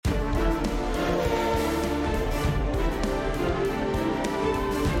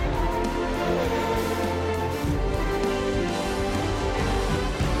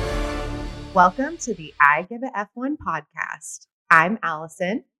Welcome to the I Give a F1 podcast. I'm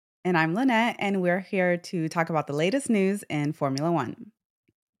Allison. And I'm Lynette, and we're here to talk about the latest news in Formula One.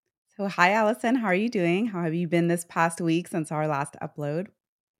 So, hi, Allison. How are you doing? How have you been this past week since our last upload?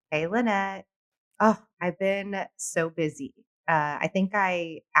 Hey, Lynette. Oh, I've been so busy. I think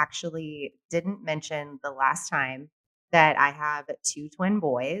I actually didn't mention the last time that I have two twin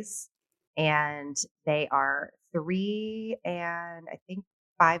boys, and they are 3 and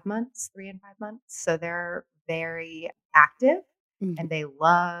 5 months. So they're very active and Mhm. they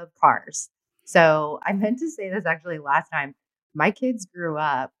love cars. So I meant to say this actually last time. My kids grew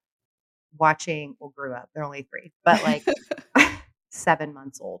up, they're only three, but like 7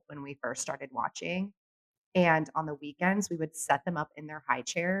 months old when we first started watching. And on the weekends, we would set them up in their high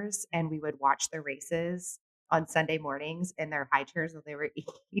chairs and we would watch the races on Sunday mornings in their high chairs while they were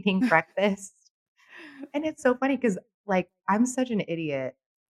eating breakfast. And it's so funny because, like, I'm such an idiot.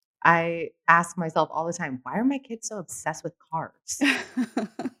 I ask myself all the time, why are my kids so obsessed with cars?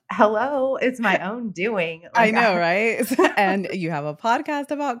 Hello, it's my own doing. I Like, know, right? And you have a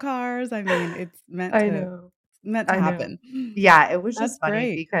podcast about cars. I mean, it's I know. meant to I know. happen. Yeah, it was That's just funny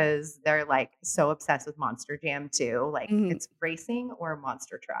great. because they're, like, so obsessed with Monster Jam too, like, Mhm. it's racing or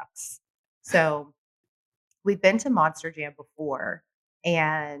monster trucks. So, we've been to Monster Jam before,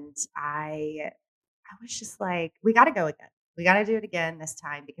 and I was just like, "We gotta go again. We gotta do it again this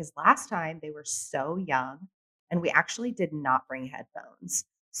time," because last time they were so young, and we actually did not bring headphones.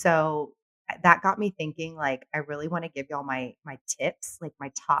 So, that got me thinking, like, I really wanna give y'all my tips, like, my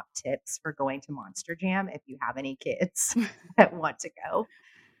top tips for going to Monster Jam if you have any kids that want to go.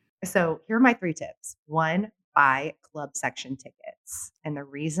 So, here are my 3 tips. 1, buy club section tickets, and the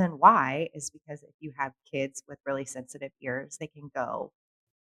reason why is because if you have kids with really sensitive ears, they can go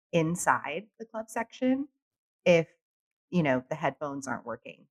inside the club section if, the headphones aren't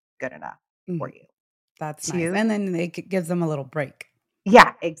working good enough for Mhm. you. That's nice. 2, And then it gives them a little break.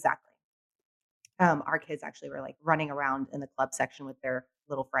 yeah, exactly. Our kids actually were, like, running around in the club section with their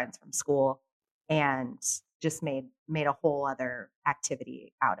little friends from school and just made a whole other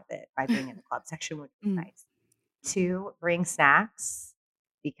activity out of it by being in the club section, which was Mm. nice. 2, bring snacks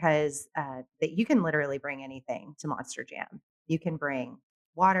because, that you can literally bring anything to Monster Jam. You can bring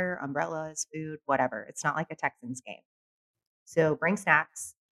water, umbrellas, food, whatever. It's not like a Texans game. So bring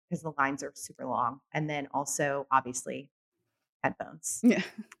snacks because the lines are super long, and then also, obviously, headphones. Yeah.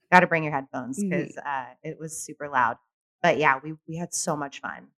 Gotta bring your headphones Mhm. because it was super loud. But, yeah, we had so much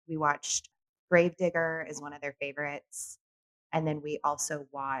fun. We watched Gravedigger is one of their favorites, and then we also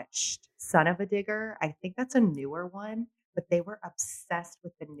watched Son of a Digger. I think that's a newer one, but they were obsessed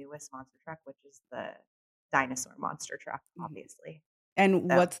with the newest monster truck, which is the dinosaur monster truck, Mhm. obviously. And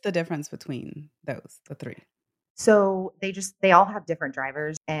So what's the difference between the three? so they all have different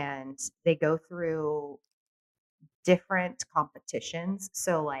drivers, and they go through different competitions.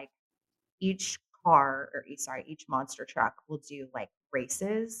 So, like, each each monster truck will do, like,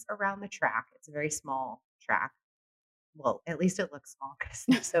 races around the track. It's a very small track. Well, at least it looks small because 'cause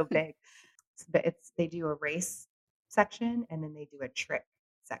they're so big. But they do a race section and then they do a trick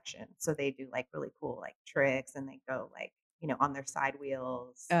section. So they do, like, really cool, like, tricks and they go, like, on their side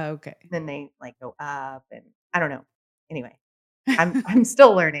wheels. Oh, okay. Then they, like, go up and I don't know. Anyway, I'm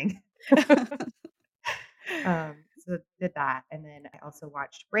still learning. So did that, and then I also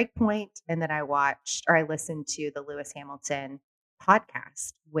watched Breakpoint, and then I listened to the Lewis Hamilton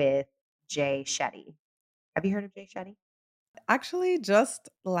podcast with Jay Shetty. Have you heard of Jay Shetty? Actually, just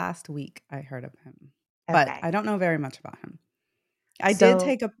last week I heard of him, but Okay. I don't know very much about him. I did So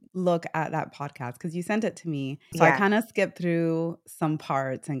take a look at that podcast because you sent it to me, so I yeah, kinda skipped through some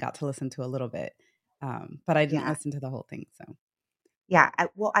parts and got to listen to a little bit, but I didn't yeah, listen to the whole thing, so yeah.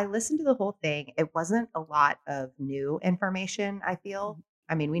 I listened to the whole thing. It wasn't a lot of new information, I feel. Mhm.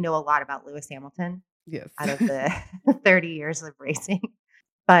 I mean, we know a lot about Lewis Hamilton Yes. out of the 30 years of racing,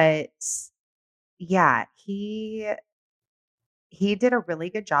 but yeah, he did a really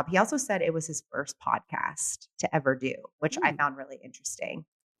good job. He also said it was his first podcast to ever do, which I Mm. found really interesting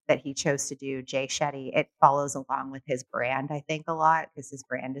that he chose to do Jay Shetty. It follows along with his brand, I think, a lot because his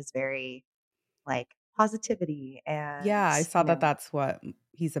brand is very, like, positivity and, Yeah, I saw that that's what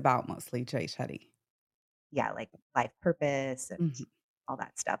he's about mostly, Jay Shetty. yeah, like, life purpose and Mhm. all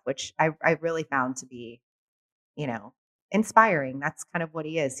that stuff, which I really found to be, you know, inspiring. That's kind of what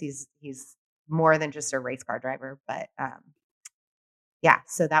he is. He's more than just a race car driver, but, yeah,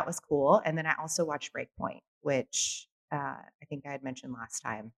 so that was cool, and then I also watched Breakpoint, which, I think I had mentioned last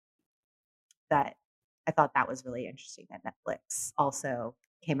time that I thought that was really interesting that Netflix also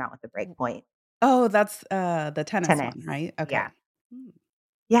came out with the W Breakpoint Oh, that's, the tennis one, tennis. right? Okay. Yeah. Mm.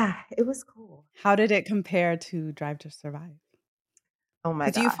 Yeah, it was cool. How did it compare to Drive to Survive? Oh my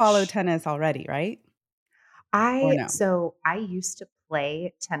Because you follow gosh. tennis already, right? Or I no? so I used to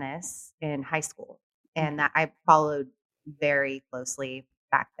play tennis in high school, and Okay. that I followed very closely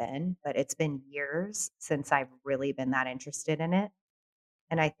back then, but it's been years since I've really been that interested in it.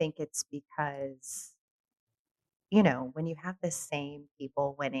 And I think it's because, when you have the same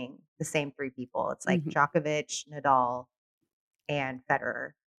people winning, the same 3 people, it's like Mhm. Djokovic, Nadal, and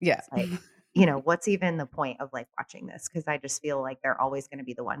Federer. Yeah. It's like, what's even the point of, like, watching this? Because I just feel like they're always gonna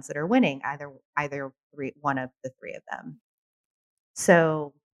be the ones that are winning, either 3 one of the 3 of them.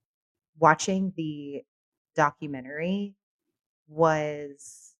 So, watching the documentary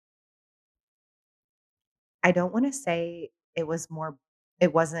was I don't wanna say it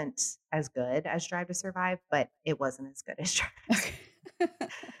wasn't as good as Drive to Survive, but it wasn't as good as Drive to Survive. Okay.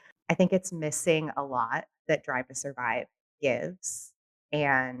 I think it's missing a lot that Drive to Survive gives,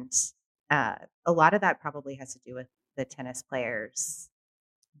 and, uh, a lot of that probably has to do with the tennis players,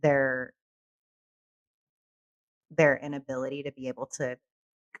 their their inability to be able to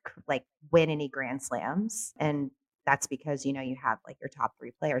like win any grand slams, and that's because you have like your top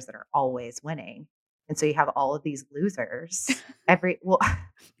 3 players that are always winning, and so you have all of these losers every well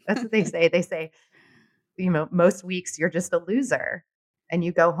that's what they say, most weeks you're just a loser, and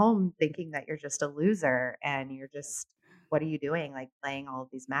you go home thinking that you're just a loser, and you're just what are you doing, like playing all of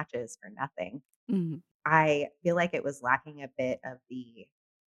these matches for nothing. Mhm. I feel like it was lacking a bit of the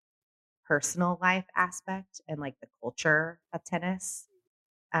personal life aspect and like the culture of tennis.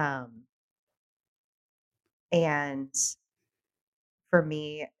 um and for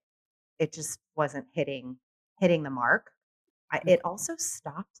me, it just wasn't hitting the mark. It Okay. also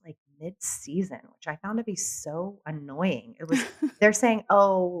stopped, like, mid-season, which I found to be so annoying. They're saying,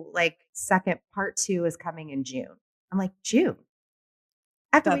 "Oh, like, second part 2 is coming in June." I'm like, "June?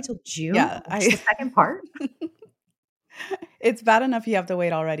 I have to wait That's till June yeah, to watch the I second part?" it's bad enough you have to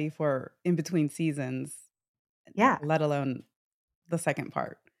wait already for in between seasons, Yeah. let alone the second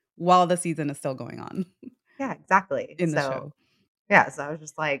part while the season is still going on Yeah, exactly. in the So, show. yeah, so I was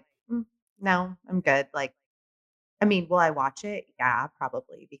just like, no, I'm good." Like, I mean, will I watch it? Yeah,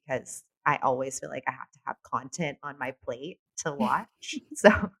 probably, because I always feel like I have to have content on my plate to watch.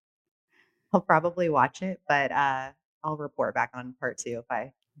 So I'll probably watch it, but, I'll report back on part 2 if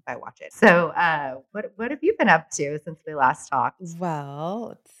I watch it. So, what have you been up to since we last talked? Well,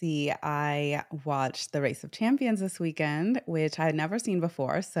 let's see. I watched the Race of Champions this weekend, which I had never seen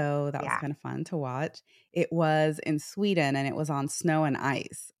before, so that was Yeah. kind of fun to watch. It was in Sweden and it was on snow and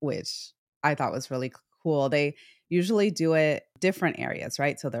ice, which I thought was really cool. They usually do it different areas,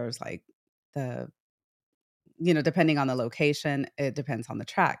 right? So there's like the depending on the location, it depends on the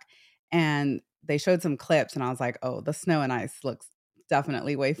track. And they showed some clips and I was like, "Oh, the snow and ice looks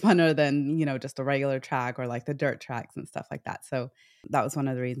definitely way funner than, just a regular track or like the dirt tracks and stuff like that." So that was one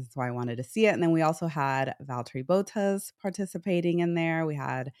of the reasons why I wanted to see it. And then we also had Valtteri Bottas participating in there. We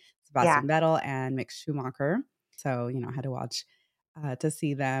had Yeah. Sebastian Vettel and Mick Schumacher. So, I had to watch to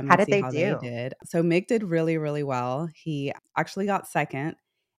see them How and did see they how they do? did. So Mick did really, really well. He actually got second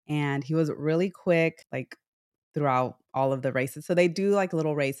and he was really quick, like throughout all of the races. So they do like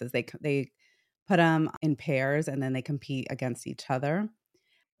little races. They put them in pairs and then they compete against each other.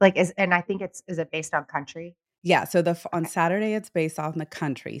 Like, and I think is it based on country? Yeah, so on Okay. Saturday it's based on the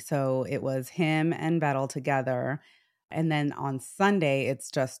country. So it was him and Vettel together. And then on Sunday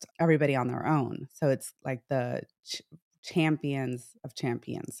it's just everybody on their own. So it's like the champions of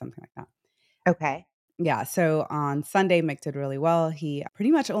champions, something like that. Okay. Yeah, so on Sunday, Mick did really well. He pretty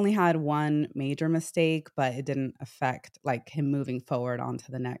much only had one major mistake, but it didn't affect like him moving forward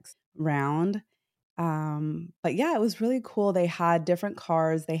onto the next round. But yeah, it was really cool. They had different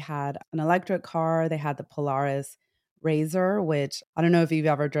cars. They had an electric car. They had the Polaris Razor, which I don't know if you've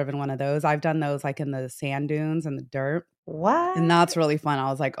ever driven one of those. I've done those like in the sand dunes and the dirt, and that's What? really fun. I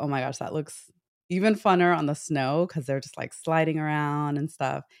was like, oh my gosh, that looks even funner on the snow because they're just like sliding around and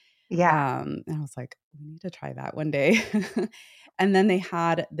stuff. Yeah. And I was like, "We need to try that one day." And then they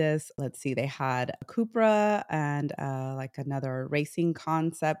had this let's see, they had a Cupra and, like, another racing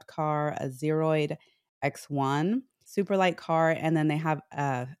concept car, a Zeroid X1 super light car, and then they have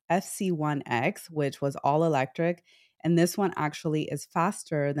a FC1X, which was all electric, and this one actually is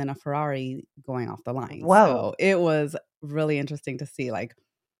faster than a Ferrari going off the line. Whoa. So, it was really interesting to see, like,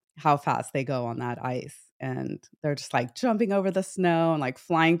 how fast they go on that ice, and they're just, like, jumping over the snow and, like,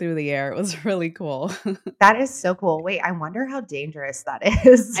 flying through the air. It was really cool. That is so cool. Wait, I wonder how dangerous that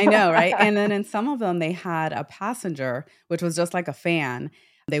is. I know, right? And then in some of them, they had a passenger, which was just like a fan.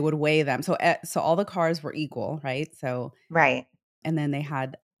 They would weigh them. So all the cars were equal, right? So Right. and then they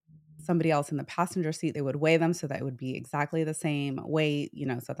had somebody else in the passenger seat. They would weigh them so that it would be exactly the same weight,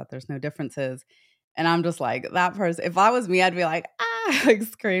 so that there's no differences. And I'm just like, that person, if I was me, I'd be like, ah, like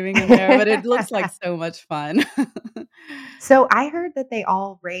screaming in there, but it looks like so much fun. So I heard that they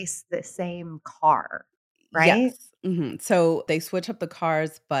all race the same car, right? Yes. So they switch up the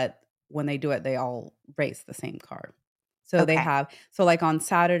cars, but when they do it, they all race the same car. Okay. So like on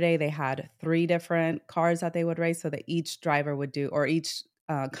Saturday, they had 3 different cars that they would race so that each driver would do, or each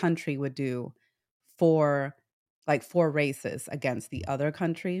country would do 4, like 4 races against the other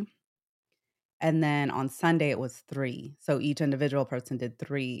country. And then on Sunday, it was 3. So each individual person did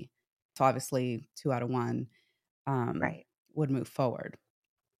 3. So obviously 2 out of 1 um, Right. would move forward.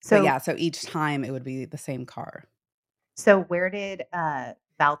 But So yeah, so each time it would be the same car. so where did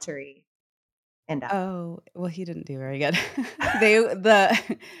Valtteri end up? Oh, well, he didn't do very good.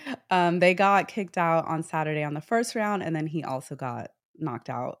 They got kicked out on Saturday on the first round, and then he also got knocked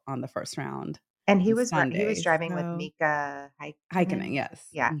out on the first round And on he was Sunday. driving with So Mika Häkkinen, Häkkinen? yes.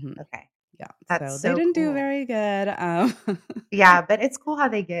 Yeah, Mhm. okay. Yeah, That's so they so didn't do cool. very good. Yeah, but it's cool how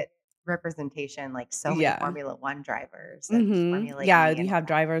they get representation, like so many Yeah. Formula 1 drivers and Mhm. Formula Yeah, E you and all have that.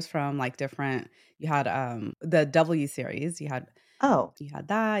 drivers from, like, you had, the W series, Oh, you had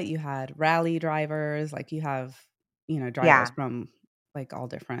that, you had rally drivers, like, you have, drivers yeah. from, like, all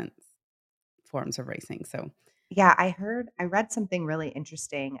different forms of racing, so Yeah, I read something really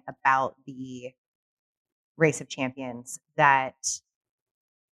interesting about the Race of Champions that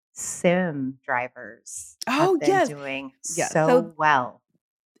sim drivers have Oh, been yes. doing Yeah, so so well.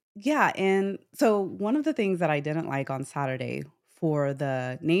 yeah, and so one of the things that I didn't like on Saturday for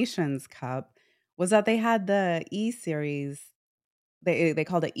the Nations Cup was that they had the E series, they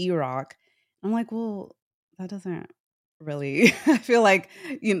called it E-Rock. I'm like, "Well, that doesn't really." I feel like,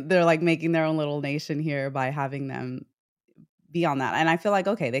 they're, like, making their own little nation here by having them be on that, and I feel like,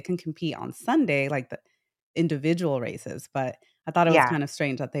 okay, they can compete on Sunday, like the individual races, but I thought it was Yeah, kind of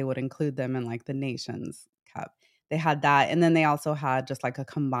strange that they would include them in, like, the Nations Cup. They had that, and then they also had just, like, a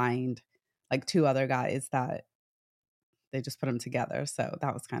combined, like, 2 other guys that they just put them together, so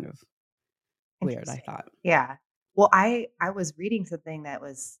that was kind of weird, I interesting. thought. Yeah. Well, I was reading something that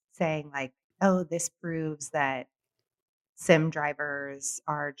was saying like, "Oh, this proves that sim drivers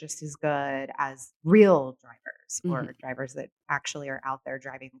are just as good as real drivers Mhm. or drivers that actually are out there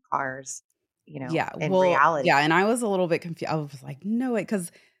driving the cars, Yeah, in well, yeah, reality." and I was a little bit confused. I was like, "No way,"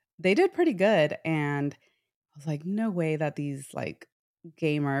 because they did pretty good, and I was like, "No way that these, like,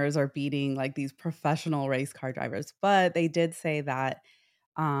 gamers are beating, like, these professional race car drivers," but they did say that,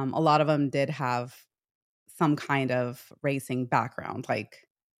 a lot of them did have some kind of racing background, like,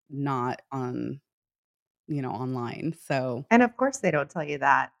 not on, online, so And of course, they don't tell you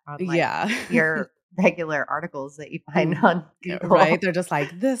that on like yeah. your regular articles that you find Mm, on yeah, right? Google. They're just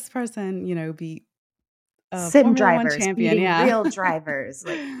like, "This person, beat a Sim Formula 1 drivers champion." beating Yeah. real drivers,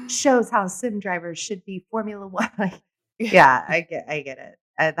 like, shows how sim drivers should be Formula 1, like yeah, I get it.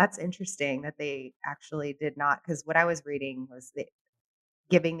 That's interesting that they actually did not, because what I was reading was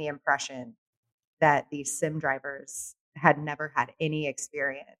giving the impression that these sim drivers had never had any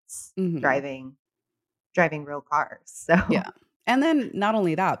experience Mhm. driving real cars, so Yeah. And then not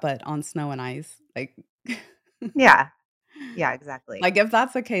only that, but on snow and ice, like yeah, yeah, exactly. like, if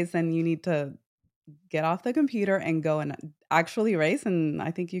that's the case, then you need to get off the computer and go and actually race, and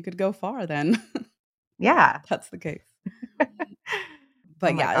I think you could go far then, Yeah. if that's the case. Oh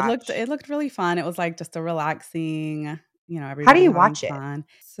But my yeah, it looked gosh. it looked really fun. It was, like, just a relaxing, How do everybody you having watch it? fun.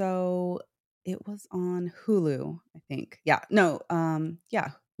 So, it was on Hulu, I think. Yeah. No,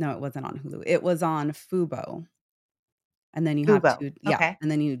 yeah. No, it wasn't on Hulu. It was on Fubo. And then you have Fubo. to yeah, Okay. and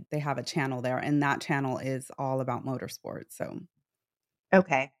then they have a channel there, and that channel is all about motorsports, so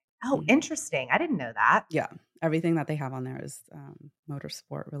Okay. Oh, mhm. interesting. I didn't know that. Yeah, everything that they have on there is,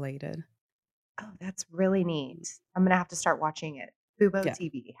 motorsport related. Oh, that's really neat. I'm gonna have to start watching it. Fubo Yeah.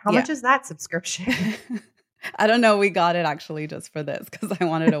 TV. How Yeah. much is that subscription? I don't know, we got it actually just for this because I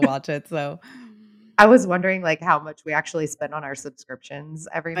wanted to watch it, so I was wondering like how much we actually spend on our subscriptions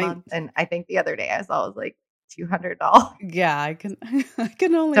every I month. And I think the other day I saw it was like $200. yeah, I can I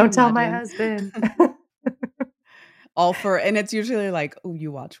can only Don't tell my imagine. husband. All for and it's usually like, oh,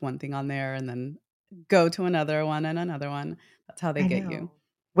 you watch one thing on there and then go to another one and another one. That's how they I get you. know.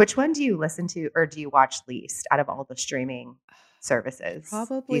 Which one do you listen to or do you watch least out of all the streaming services, do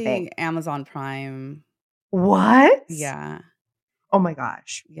you think? Probably Amazon Prime. What? Yeah. Oh my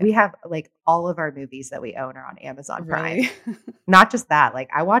gosh. Yeah. We have like all of our movies that we own are on Amazon Prime. Really? Not just that, like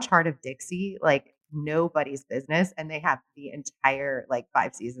I watch Heart of Dixie like nobody's business and they have the entire like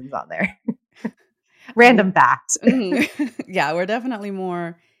 5 seasons on there. Random fact. Yeah, we're definitely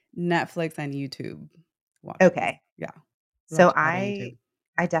more Netflix and YouTube watchers. Okay. Yeah, we So watch a lot of YouTube.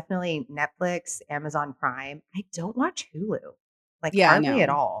 I definitely Netflix, Amazon Prime. I don't watch Hulu, like, Yeah, hardly at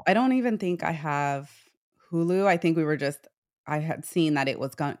no. all. I don't even think I have Hulu. I think I had seen that it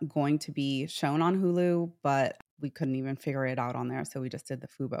was going to be shown on Hulu, but we couldn't even figure it out on there, so we just did the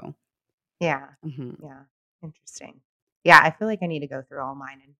Fubo. Yeah. Mhm. Yeah. Interesting. Yeah, I feel like I need to go through all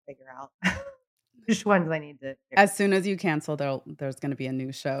mine and figure out which ones I need to get As rid soon as you cancel, there's gonna be a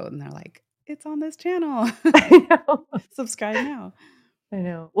new show, and they're like, "It's on this channel. of. I know. Subscribe now." I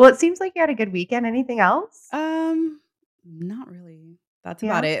know. Well, it seems like you had a good weekend. Anything else? Um, Not really. That's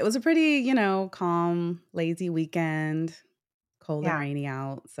about Yeah. it. It was a pretty, calm, lazy weekend, cold and Yeah. rainy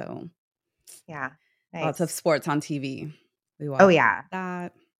out, so Yeah. lots of Nice. sports on TV. We Oh, watched yeah.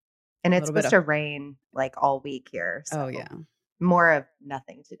 that, And a it's little bit supposed of to rain, like, all week here, oh, so yeah. more of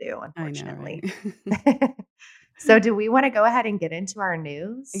nothing to do, I know, right? unfortunately. So do we wanna go ahead and get into our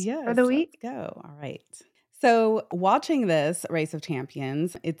news for Yes, the let's week? go. All right. So, watching this Race of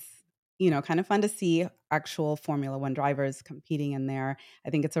Champions, it's, kind of fun to see actual Formula One drivers competing in there. I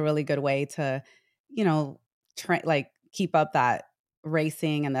think it's a really good way to, you know, keep up that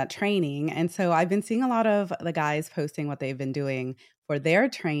racing and that training. And so, I've been seeing a lot of the guys posting what they've been doing for their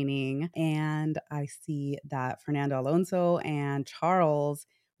training. And I see that Fernando Alonso and Charles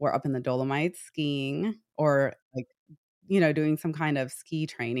were up in the Dolomites skiing or like doing some kind of ski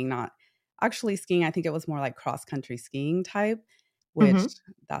training, not actually skiing. I think it was more like cross country skiing type, which Mhm.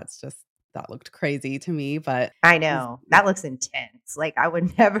 that's just that looked crazy to me, but I is know. yeah. That looks intense. Like, I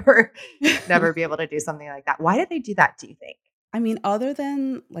would never be able to do something like that. Why did they do that, do you think? I mean, other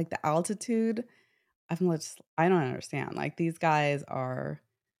than like the altitude, I don't understand. Like these guys are,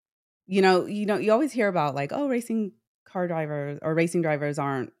 you always hear about like, oh, racing car drivers or racing drivers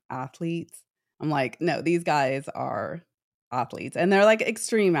aren't athletes. I'm like, no, these guys are athletes and they're like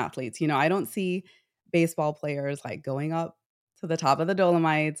extreme athletes. I don't see baseball players like going up to the top of the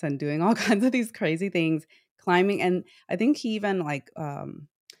Dolomites and doing all kinds of these crazy things, climbing. And I think he even like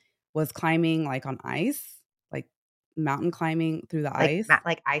was climbing like on ice, like mountain climbing through the Like, ice. ma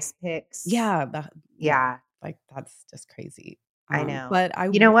like, ice picks? Yeah, yeah, Yeah, like that's just crazy. I know. But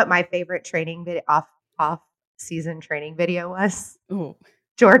You know what my favorite training video off-season training video was? oh,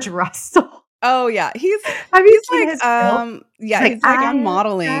 George Russell. oh, yeah, Have you he's seen like, his build? He's yeah, like, he's like, "I "I'm am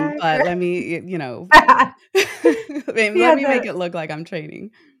modeling, but tired." let me, He let had me make the it look like I'm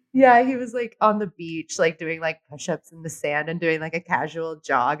training." Yeah, he was, like, on the beach, like, doing, like, push-ups in the sand and doing, like, a casual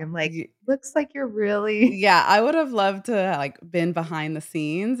jog. I'm like, Ye "Looks like you're really." Yeah, I would have loved to, like, been behind the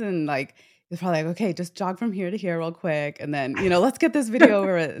scenes and, like, it's probably like, "Okay, just jog from here to here real quick, and then, let's get this video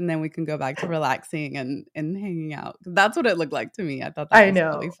over it, and then we can go back to relaxing and hanging out." That's what it looked like to me. I thought that I was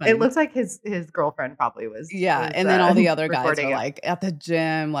really know. It funny. looks like his girlfriend probably Yeah, and then all the other guys recording are, him. like, at the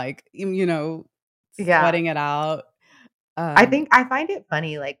gym, like, Yeah. sweating it out. I Um think I find it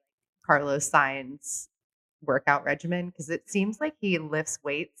funny, like, Carlos Sainz workout regimen because it seems like he lifts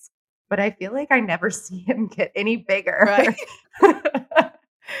weights, but I feel like I never see him get any Right? bigger.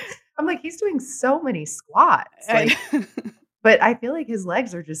 I'm like, he's doing so many squats, I like, but I feel like his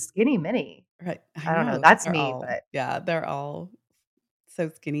legs are just skinny mini. Right, I I don't know, know. that's me, but They're all so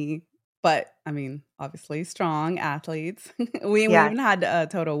skinny, but, I mean, obviously strong athletes. We yeah, even had,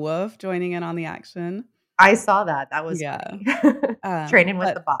 Toto Wolff joining in on the action. I saw that, that was Yeah, funny. Training with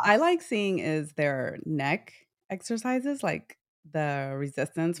but the I boss. like seeing is their neck exercises, like the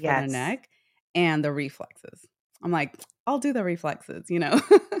resistance for their Yes. neck and the reflexes. I'm like, "I'll do the reflexes," you know?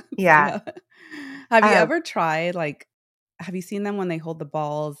 See Yeah. how Have you Uh, ever tried, like have you seen them when they hold the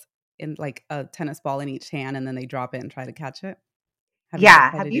balls in, like, a tennis ball in each hand and then they drop it and try to catch it? Have you ever yeah,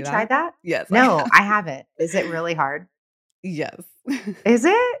 tried have to you do tried that? that? Yes, I No, have. I haven't. Is it really hard? Yes. Is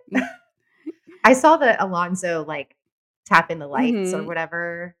it? I saw that Alonso, like, tap in the lights or Mhm.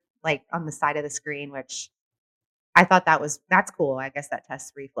 whatever, like, on the side of the screen, which I thought that's cool. I guess that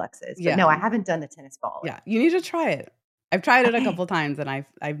tests reflexes, but no, Yeah, I haven't done the tennis ball, like yeah, you need to try it. I've tried it a okay. couple times and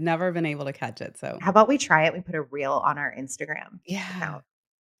I've never been able to catch it, so How about we try it? We put a reel on our Instagram yeah. account.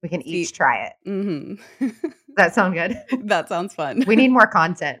 We can each See try it. Mhm. Does that sound good? That sounds fun. We need more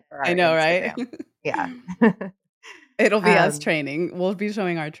content for I our know, right? Instagram. Yeah. It'll be us Um, training. We'll be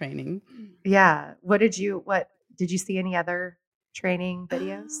showing our training. yeah. What did you see any other training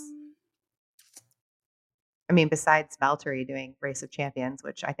videos? Um, I mean, besides Valtteri doing Race of Champions,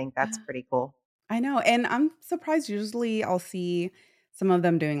 which I think that's uh pretty cool. I know, and I'm surprised usually I'll see some of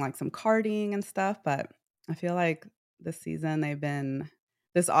them doing, like, some karting and stuff, but I feel like this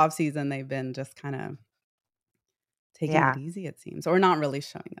off season, they've been just kinda taking it Yeah. easy, it seems, or not really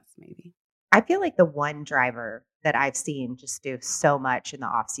showing us maybe. I feel like the one driver that I've seen just do so much in the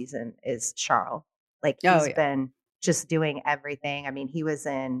off season is Charles. Like Oh he's yeah. been just doing everything. I mean, he was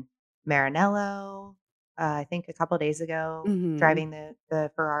in Maranello, I think a couple days ago, Hmm. driving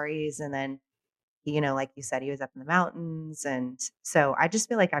the Ferraris, and then like you said, he was up in the mountains, and so I just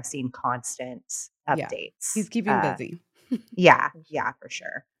feel like I've seen constant Yeah. updates. He's keeping busy. Yeah, For sure. yeah, for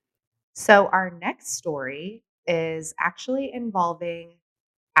sure. So our next story is actually involving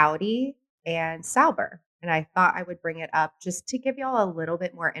Audi and Sauber. And I thought I would bring it up just to give y'all a little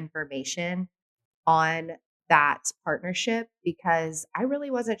bit more information on that partnership because I really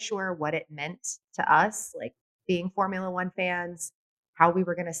wasn't sure what it meant to us, like being Formula One fans, how we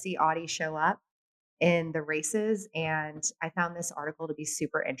were going to see Audi show up in the races. And I found this article to be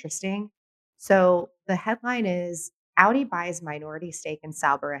super interesting. So the headline is Audi buys minority stake in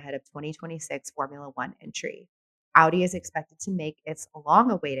Sauber ahead of 2026 Formula One entry. Audi is expected to make its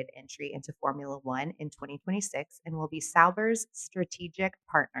long awaited entry into Formula One in 2026 and will be Sauber's strategic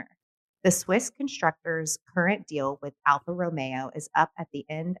partner. The Swiss constructor's current deal with Alfa Romeo is up at the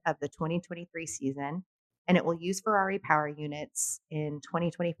end of the 2023 season, and it will use Ferrari power units in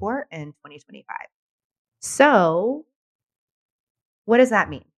 2024 and 2025. So, what does that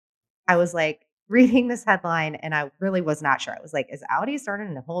mean? I was like reading this headline and I really was not sure. I was like, is Audi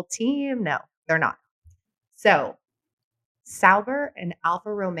starting a whole team? No, they're not. So, Sauber and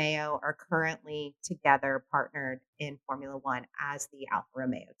Alfa Romeo are currently together partnered in Formula One as the Alfa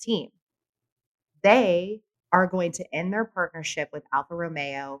Romeo team. They are going to end their partnership with Alfa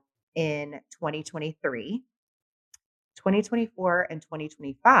Romeo in 2023, 2024, and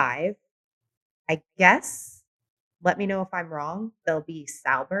 2025. I guess, let me know if I'm wrong. They'll be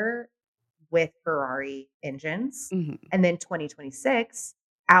Sauber with Ferrari engines. Hmm. And then 2026,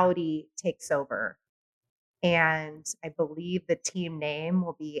 Audi takes over. And I believe the team name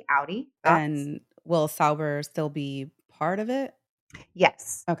will be Audi. Thoughts? And will Sauber still be part of it?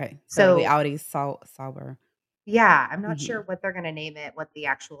 Yes. Okay, so it'll be So, Audi Sauber. yeah, I'm not sure Mhm, what they're going to name it, what the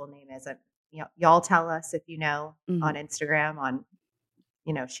actual name is. And, y'all tell us if you know mhm. on Instagram,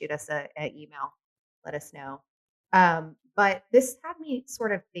 shoot us a email, let us know. But this had me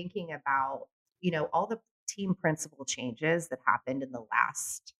sort of thinking about, all the team principal changes that happened in the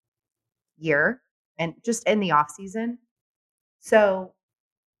last year and just in the off season. So,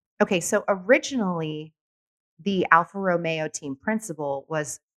 okay, so originally the Alfa Romeo team principal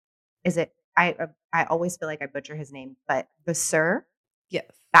was is it I always feel like I butcher his name, but Yes.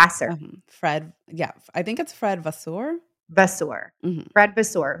 Vasseur, Fred, yeah, I think it's Fred Vasseur? Vasseur, Mhm. Fred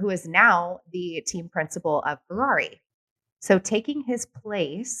Vasseur, who is now the team principal of Ferrari. So taking his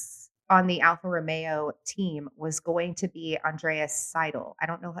place on the Alfa Romeo team was going to be Andreas Seidel. I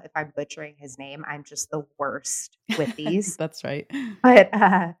don't know if I'm butchering his name. I'm just the worst with these. That's right. But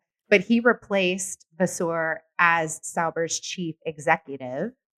but he replaced Vasseur as Sauber's chief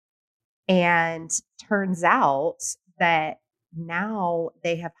executive. And turns out that now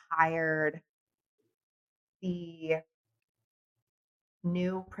they have hired the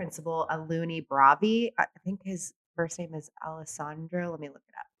new principal, Aluni Bravi. I think his first name is Alessandro. Let me look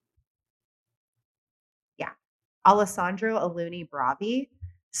it up. Yeah. Alessandro Aluni Bravi.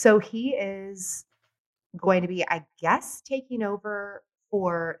 So he is going to be, I guess, taking over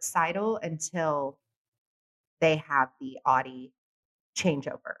for Seidel until they have the Audi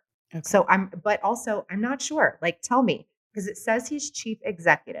changeover. Okay. So but also I'm not sure. Like, tell me, because it says he's chief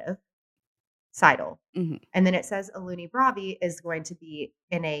executive, Seidel, Mhm. and then it says Aluni Bravi is going to be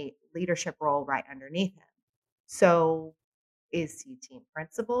in a leadership role right underneath him. So is he team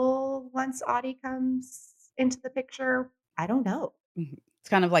principal once Audi comes into the picture? I don't know. Mhm. It's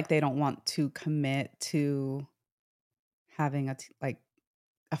kind of like they don't want to commit to having a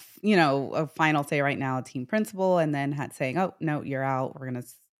final say right now, a team principal, and then saying, "Oh, no, you're out. We're gonna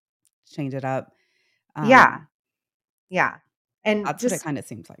change it up." Yeah, Um, yeah. And that's what it just kinda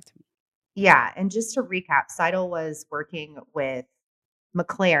seems like to me. Yeah, and just to recap, Seidel was working with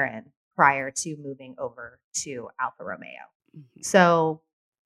McLaren prior to moving over to Alfa Romeo. Mhm. So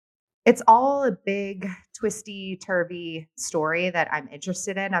it's all a big, twisty, turvy story that I'm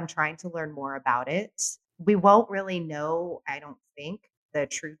interested in. I'm trying to learn more about it. We won't really know, I don't think, the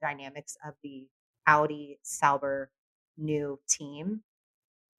true dynamics of the Audi Sauber new team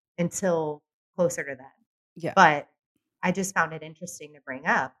until closer to then. Yeah. But I just found it interesting to bring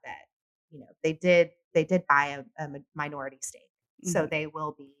up that, they did buy a minority stake. So Mhm. they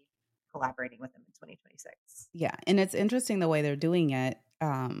will be collaborating with them in 2026. Yeah, and it's interesting the way they're doing it.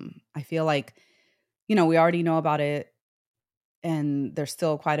 I feel like, we already know about it, and there's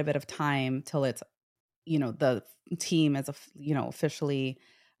still quite a bit of time till it's, the team is, officially,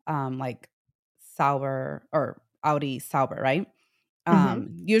 like Sauber or Audi Sauber, right?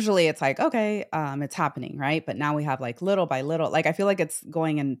 Mhm. Usually it's like, okay, it's happening, right? But now we have like little by little, like I feel like it's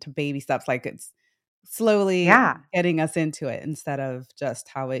going into baby steps, like it's slowly Yeah. getting us into it instead of just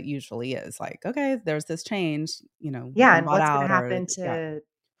how it usually is. Like, okay, there's this change, we've Yeah, been and bought out or yeah,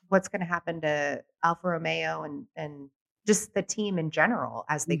 what's gonna happen to Alfa Romeo and just the team in general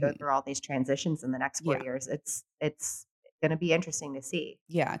as they go mhm, through all these transitions in the next 4 yeah. years. It's gonna be interesting to see.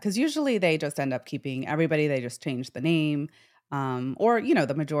 Yeah, because usually they just end up keeping everybody, they just change the name, or,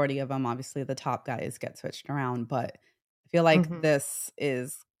 the majority of them, obviously, the top guys get switched around, but I feel like Mhm. this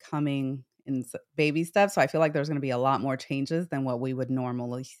is coming in baby steps, so I feel like there's gonna be a lot more changes than what we would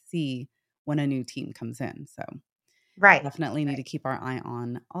normally see when a new team comes in, so Right. definitely need to Right. keep our eye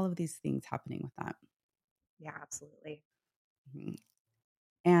on all of these things happening with that. Yeah, absolutely. Mhm.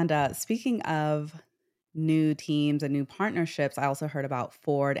 And, speaking of new teams and new partnerships, I also heard about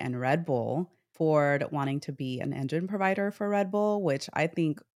Ford and Red Bull. Ford wanting to be an engine provider for Red Bull, which I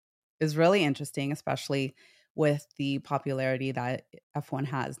think is really interesting, especially with the popularity that F1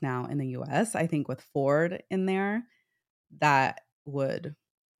 has now in the US. I think with Ford in there, that would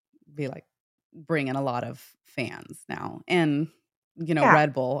be like bring in a lot of fans now. And, Yeah.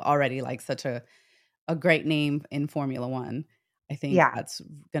 Red Bull already like such a great name in Formula One. I think Yeah. that's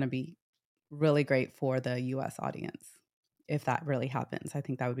going to be really great for the US audience if that really happens. I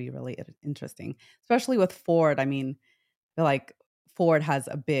think that would be really interesting, especially with Ford. I mean, I feel like Ford has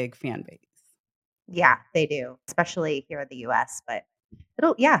a big fan base. Yeah, they do, especially here in the US, but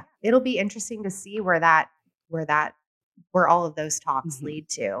it'll be interesting to see where that where all of those talks Mhm. lead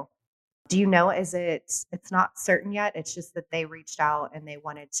to. Do you know, it's not certain yet, it's just that they reached out and they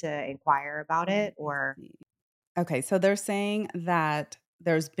wanted to inquire about it, Let me or see. Okay, so they're saying that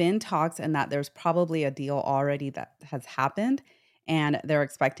there's been talks and that there's probably a deal already that has happened, and they're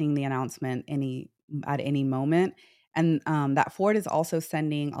expecting the announcement at any moment. And that Ford is also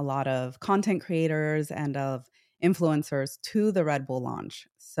sending a lot of content creators and of influencers to the Red Bull launch,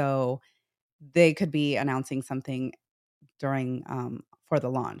 so they could be announcing something during for the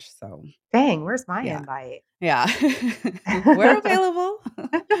launch. So "Dang, where's my yeah, invite?" yeah. We're available.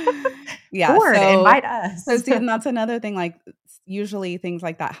 Yeah, "Ford, so invite us." see, and that's another thing, like, usually things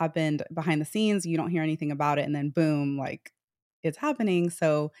like that happened behind the scenes, you don't hear anything about it, and then boom, like, it's happening,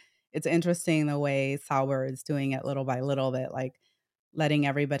 so it's interesting the way Sauber is doing it little by little bit, like, letting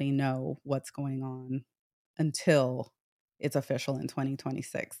everybody know what's going on until it's official in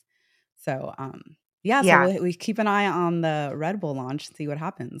 2026. So, yeah, so Yeah. we keep an eye on the Red Bull launch, see what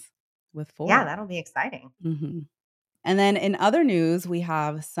happens with Yeah, Ford. that'll be exciting. Mhm. And then in other news, we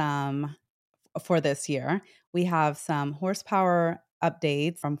have some for this year, we have some horsepower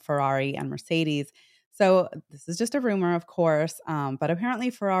updates from Ferrari and Mercedes. So this is just a rumor, of course, but apparently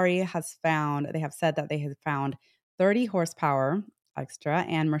Ferrari they have said that they have found 30 horsepower extra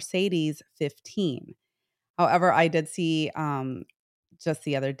and Mercedes 15. However, I did see just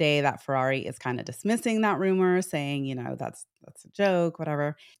the other day that Ferrari is kind of dismissing that rumor, saying, that's a joke,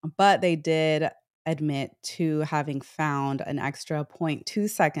 whatever. But they did admit to having found an extra zero point 0.2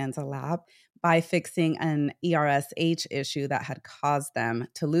 seconds a lap by fixing an ERSH issue that had caused them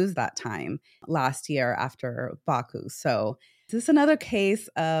to lose that time last year after Baku. So, is this another case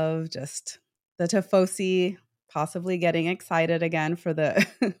of just the Tifosi possibly getting excited again for the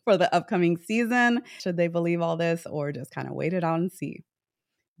for the upcoming season? Should they believe all this or just kind of wait it out and see?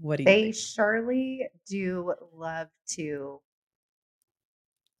 What do you They think? surely do love to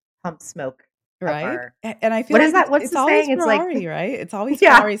pump smoke up Right? our And I feel what is like that? What's it's the always saying? It's like Ferrari, right? It's always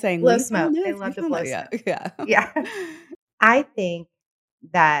yeah, Ferrari saying, blow "We smoke. found They this, we love to found blow that." Yeah, smoke. yeah. Yeah. I think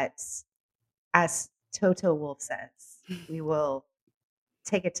that, as Toto Wolff says, we will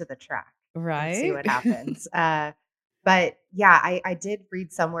take it to the track and see Right? what happens. But yeah, I did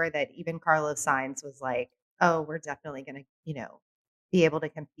read somewhere that even Carlos Sainz was like, "Oh, we're definitely gonna, be able to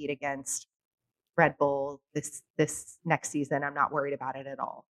compete against Red Bull this next season. I'm not worried about it at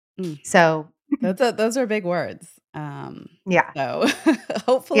all." Mm, So those are big words. yeah, So yeah,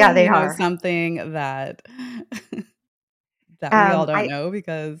 hopefully they he knows are. something that that we all don't I know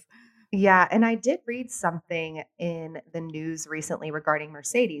because Yeah, and I did read something in the news recently regarding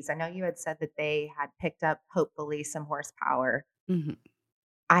Mercedes. I know you had said that they had picked up, hopefully, some horsepower. Mhm.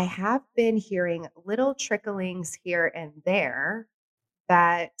 I have been hearing little tricklings here and there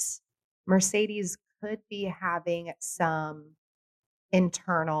that Mercedes could be having some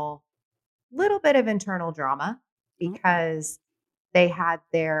internal, little bit of internal drama Oh, because they had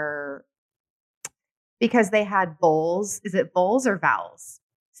their, because they had bowls. Is it bowls or vowels?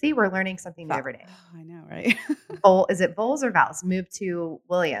 See, we're learning something new that every day. I know, right? Is it Bowles or Vowles moved to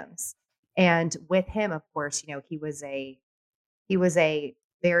Williams? And with him, of course, he was a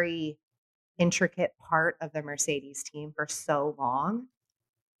very intricate part of the Mercedes team for so long.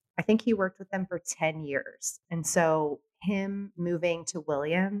 I think he worked with them for 10 years. And so him moving to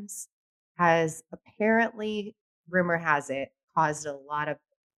Williams has apparently, rumor has it, caused a lot of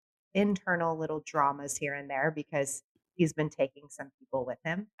internal little dramas here and there because he's been taking some people with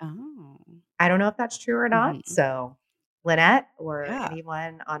him. Oh. I don't know if that's true or not. Mhm. So, Lynette or Yeah.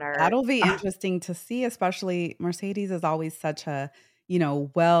 anyone on our That'll be interesting to see, especially Mercedes is always such a,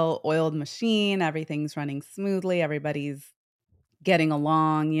 well-oiled machine. Everything's running smoothly. Everybody's getting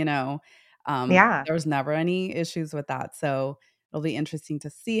along. yeah. There was never any issues with that. So it'll be interesting to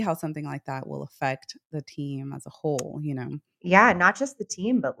see how something like that will affect the team as a whole. Yeah, not just the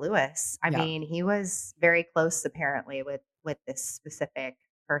team, but Lewis. I Yeah. mean, he was very close apparently with this specific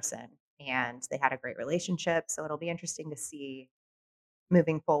person and they had a great relationship. So it'll be interesting to see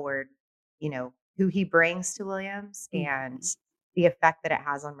moving forward, who he brings to Williams and Mhm. the effect that it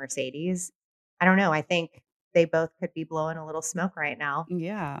has on Mercedes. I don't know. I think they both could be blowing a little smoke right now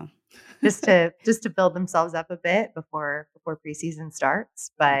Yeah. just to build themselves up a bit before preseason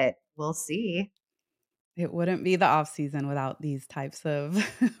starts, but we'll see. It wouldn't be the off season without these types of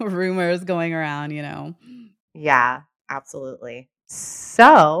rumors going around. Yeah, absolutely.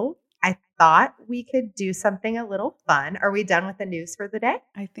 So, I thought we could do something a little fun. Are we done with the news for the day?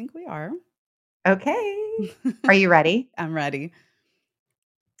 I think we are. Okay. Are you ready? I'm ready.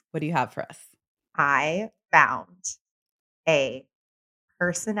 What do you have for us? I found a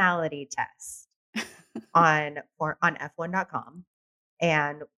personality test on f1.com.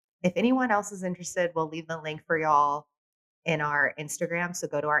 And if anyone else is interested, we'll leave the link for y'all in our Instagram. So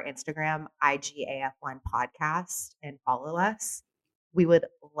go to our Instagram, IGAF1 podcast, and follow us. We would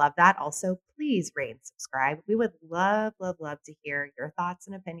love that. Also, please rate and subscribe. We would love, love, love to hear your thoughts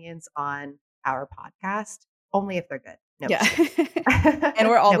and opinions on our podcast, only if they're good. No, Yeah. just And kidding.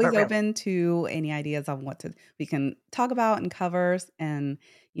 we're No, always but really. open to any ideas on what we can talk about and covers and,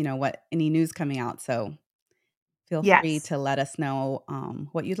 what any news coming out. So feel free Yes, to let us know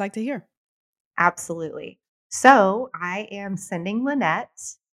what you'd like to hear. absolutely. So I am sending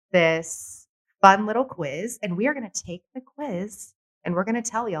Lynette this fun little quiz, and we are going to take the quiz and we're going to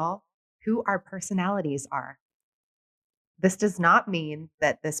tell y'all who our personalities are. This does not mean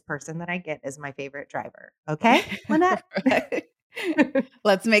that this person that I get is my favorite driver. Okay, Lynette? Right.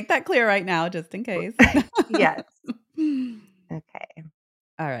 Let's make that clear right now, just in case. Yes. Okay.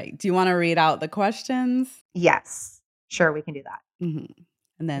 All right. Do you want to read out the questions? Yes. Sure, we can do that. Mhm.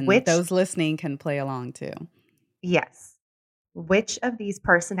 And then Which, those listening can play along too. yes. Which of these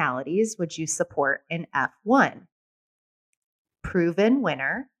personalities would you support in F1? Proven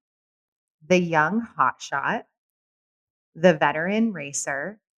winner, the young hotshot, the veteran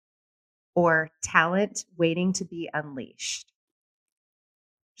racer, or talent waiting to be unleashed?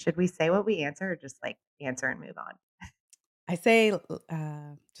 Should we say what we answer or just like answer and move on? I say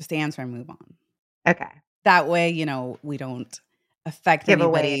just answer and move on. Okay. That way, we don't affect Give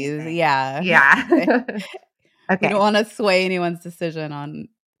away anybody's anything. yeah. Yeah. We don't Okay. wanna sway anyone's decision on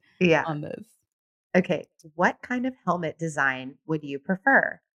Yeah. on this. Okay. What kind of helmet design would you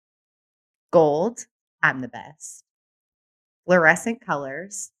prefer? Gold, I'm the best. Fluorescent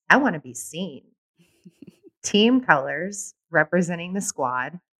colors, I want to be seen. Team colors, representing the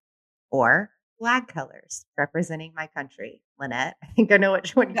squad, or flag colors, representing my country. Lynette, I think I know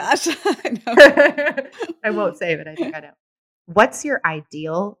which one you Gosh, I know. I won't say it. I think I know. What's your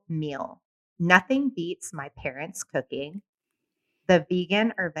ideal meal? Nothing beats my parents' cooking. The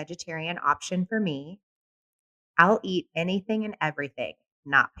vegan or vegetarian option for me. I'll eat anything and everything,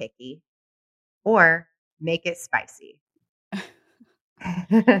 not picky, or make it spicy.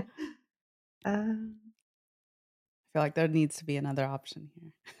 um, I feel like there needs to be another option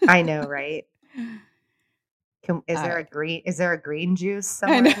I here. know, right? Is there a Alright. green juice I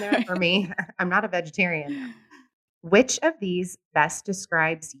somewhere know. in there for me? I'm not a vegetarian though. Which of these best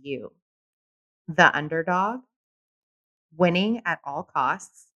describes you? The underdog, winning at all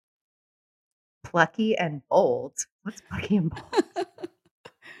costs, plucky and bold. What's plucky and bold?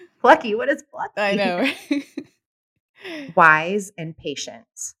 Plucky, what is I plucky? know, right? Wise and patient.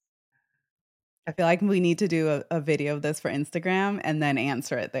 I feel like we need to do a video of this for Instagram and then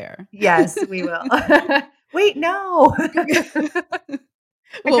answer it there. Yes, we will. Wait, no. I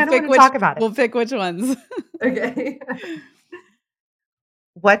We'll kind of pick want to which talk about it. we'll pick which ones. Okay.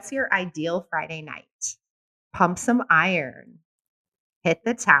 What's your ideal Friday night? Pump some iron, hit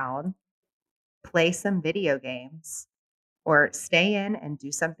the town, play some video games, or stay in and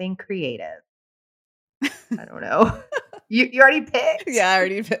do something creative. I don't know. You already picked? Yeah, I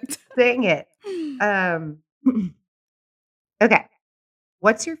already picked. Dang it. Um, okay.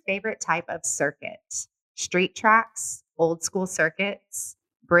 What's your favorite type of circuit? Street tracks, old school circuits,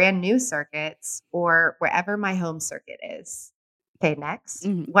 brand new circuits, or wherever my home circuit is? Okay, next.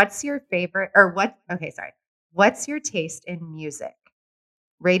 Mhm. What's your favorite or what? Okay, sorry. What's your taste in music?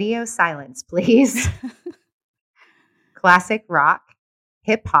 Radio silence, please. Classic rock,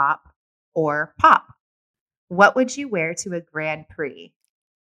 hip hop, or pop? What would you wear to a Grand Prix?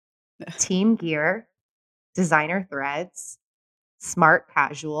 Team gear, designer threads, smart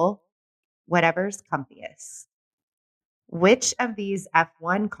casual, whatever's comfiest. Which of these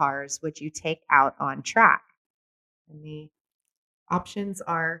F1 cars would you take out on track? And the options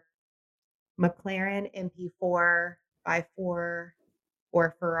are McLaren MP4 by 4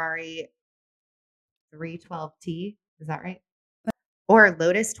 or Ferrari 312T. Is that right? Or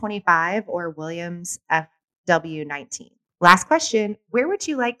Lotus 25 or Williams FW19. Last question. Where would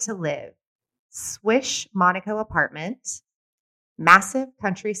you like to live? Swish Monaco apartment, massive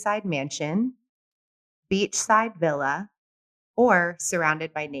countryside mansion, beachside villa, or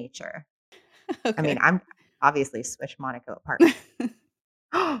surrounded by nature? I mean, Okay. I'm obviously Swish Monaco apartment.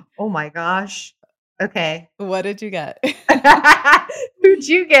 Oh my gosh. Okay. What did you get? Who'd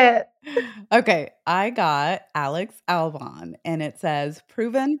you get? Okay, I got Alex Albon, and it says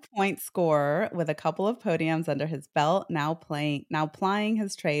proven point scorer with a couple of podiums under his belt, now plying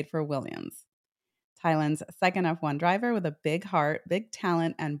his trade for Williams. Thailand's second F1 driver with a big heart, big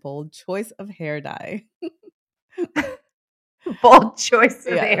talent, and bold choice of hair dye. Bold choice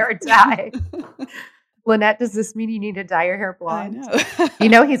of Yes. hair dye. Lynette, does this mean you need to dye your hair I blonde? know. You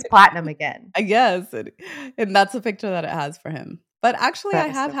know he's platinum again. I guess. And that's a picture that it has for him. But actually, I That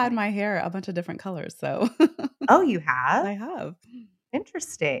is have so had funny. my hair a bunch of different colors. So Oh, you have? I have.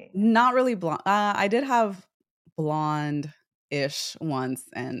 Interesting. Not really blonde. I did have blonde ish once,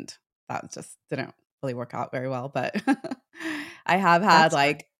 and that just didn't really work out very well. But I have had That's fun.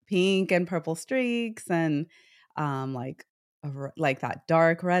 like pink and purple streaks and like like that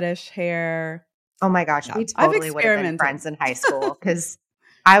dark reddish hair. Oh my gosh, Yeah, we I've totally would have been experimented. friends in high school because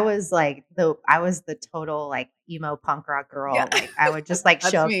I was the total like emo punk rock Yeah, girl. Like I would just like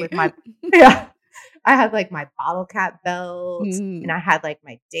that's show up me. with my yeah. I had like my bottle cap belt and Mm, I had like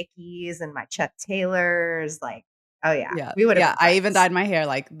my Dickies and my Chuck Taylors. Like, oh yeah, yeah, we would have yeah. been I even friends. dyed my hair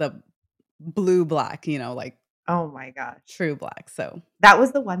like the blue black, like Oh my gosh. true black. So That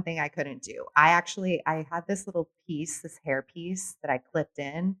was the one thing I couldn't do. I had this little piece, this hair piece that I clipped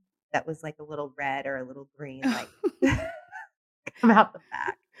in that was like a little red or a little green, like come out the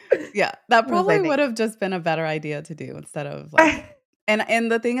back. yeah, that That was my probably would thing. have just been a better idea to do instead of like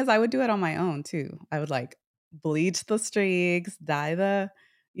and the thing is I would do it on my own too. I would like bleach the streaks, dye the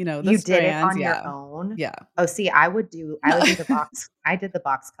You did it strands. on your Yeah. own? Yeah. Oh, see, I would do the box I did the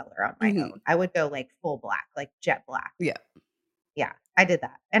box color on my Mhm. own. I would go, like, full black, like, jet black. Yeah. Yeah, I did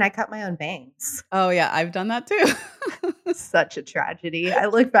that, and I cut my own bangs. Oh, yeah, I've done that too. Such a tragedy. I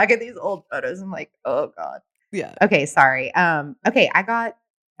look back at these old photos, I'm like, "Oh god." Yeah. Okay, sorry. Okay, I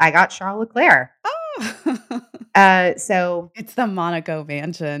got Charles Leclerc. Oh. So It's the Monaco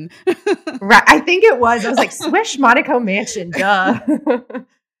mansion. right, I think it was. I was like, "Swish Monaco Mansion, duh."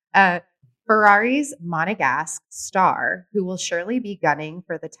 Uh, Ferrari's Monegasque star, who will surely be gunning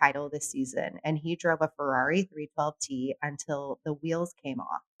for the title this season, and he drove a Ferrari 312T until the wheels came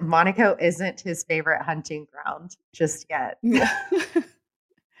off. Monaco isn't his favorite hunting ground just yet. Yeah.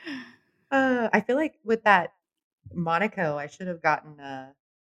 I feel like with that Monaco, I should have gotten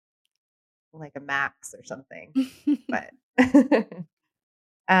like a Max or something, but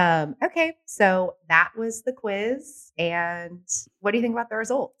okay, so that was the quiz. And what do you think about the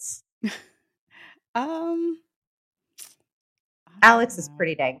results? Um, I don't Alex is know.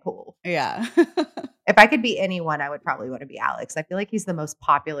 pretty dang cool. Yeah. If I could be anyone, I would probably want to be Alex. I feel like he's the most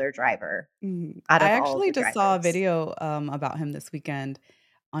popular driver Mhm. out I of all of actually the just saw a drivers. video, about him this weekend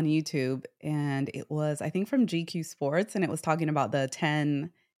on YouTube, and it was, I think, from GQ Sports, and it was talking about the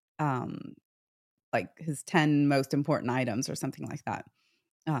 10, um, like, his 10 most important items or something like that.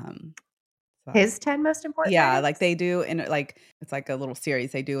 Um, so His 10 most important yeah, like, items? they do and, like it's like a little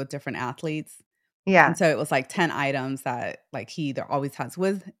series they do with different athletes, and Yeah. so it was, like, 10 items that, like, he either always has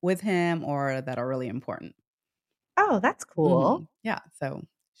with him or that are really important. Oh, that's cool. Mhm. Yeah, so you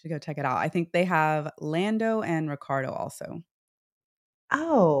should go check it out. I think they have Lando and Ricardo also.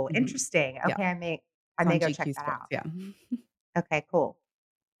 Oh, Mhm. interesting. Yeah, Okay, I it's may on go check GQ that Sports, out. yeah. Okay, cool.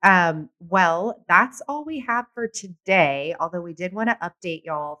 Well, that's all we have for today. Although we did want to update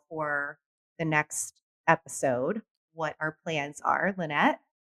y'all for the next episode, what our plans are. Lynette?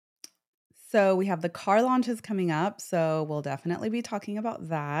 So we have the car launches coming up. So we'll definitely be talking about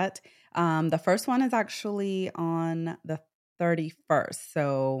that. The first one is actually on the 31st.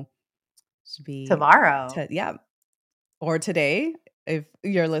 So should be, Tomorrow. yeah, or today if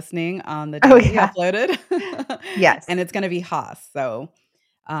you're listening on the day Oh, that we yeah. uploaded. Yes. And it's going to be Haas. So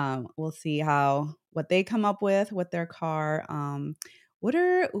we'll see what they come up with their car.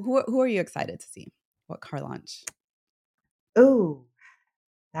 Who are you excited to see? What car launch? Ooh,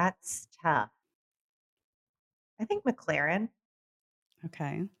 that's tough. I think McLaren.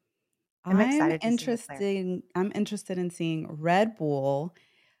 Okay. I'm excited to see McLaren. I'm interested in seeing Red Bull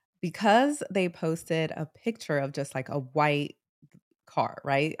because they posted a picture of just like a white car,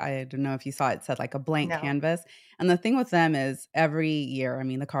 right? I don't know if you saw it, said like a blank No. canvas. And the thing with them is every year, I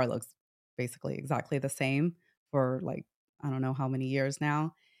mean, the car looks basically exactly the same for like, I don't know how many years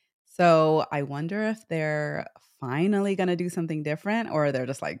now. So I wonder if they're finally going to do something different or they're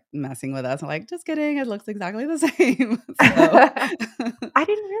just like messing with us. I'm like, just kidding. It looks exactly the same. So I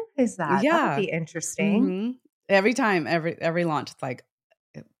didn't realize that. That'll yeah. be interesting. Mhm. Every time, every launch, it's like,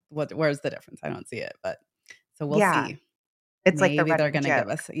 where's the difference? I don't see it, but so we'll Yeah. see. It's like the Maybe they're running gonna give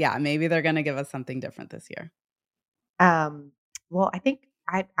joke. us maybe they're gonna give us something different this year. Um, well, I think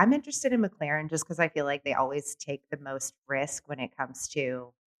I'm interested in McLaren just because I feel like they always take the most risk when it comes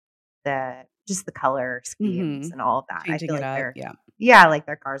to the color schemes Mhm. and all of that. I Changing feel it like up, they're yeah. yeah, like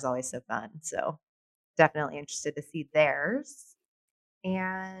their car's always so fun. So definitely interested to see theirs.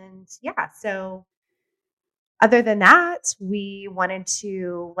 And yeah, so other than that, we wanted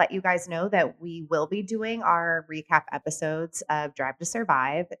to let you guys know that we will be doing our recap episodes of Drive to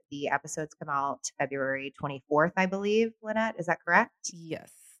Survive. The episodes come out February 24th, I believe, Lynette. Is that correct?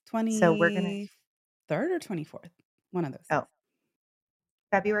 Yes. So we're going to, 23rd or 24th? One of those days. oh,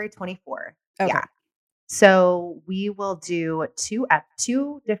 February 24th. Okay. Yeah. So we will do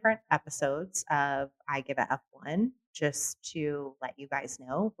two different episodes of I Give a F1 just to let you guys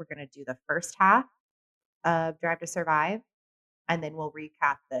know. We're going to do the first half of Drive to Survive, and then we'll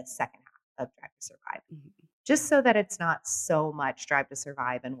recap the second half of Drive to Survive. Mhm. Just so that it's not so much Drive to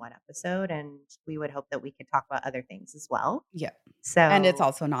Survive in one episode, and we would hope that we could talk about other things as well. Yeah. And it's So,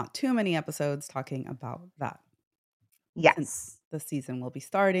 also not too many episodes talking about that since yes. the season will be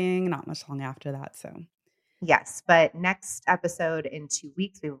starting not much long after that, so Yes, but next episode in 2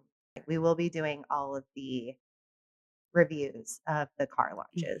 weeks, we will be doing all of the reviews of the car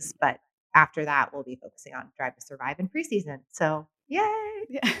launches, mhm. but after that, we'll be focusing on Drive to Survive in preseason. So, yay!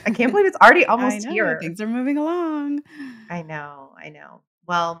 Yeah. I can't believe it's already I almost know, here. things are moving along. I know, I know.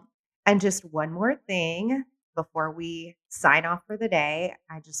 Well, and just one more thing before we sign off for the day,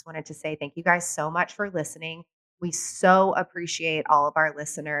 I just wanted to say thank you guys so much for listening. We so appreciate all of our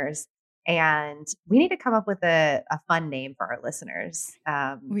listeners, and we need to come up with a fun name for our listeners.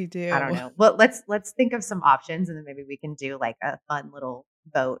 We I don't do. know. Well, let's think of some options, and then maybe we can do like a fun little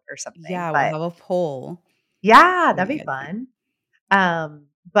vote or something. Yeah, we'll But have a poll. yeah, What do that'd you be guys think? fun.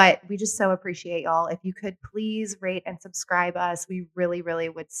 But we just so appreciate y'all. If you could please rate and subscribe us, we really, really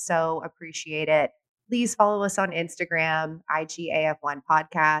would so appreciate it. Please follow us on Instagram, IGAF1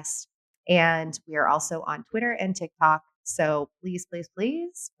 Podcast. And we are also on Twitter and TikTok. So please, please,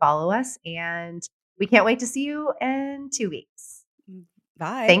 please follow us. And we can't wait to see you in 2 weeks.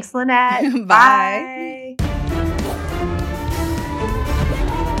 Bye. Thanks, Lynette. Bye. Bye.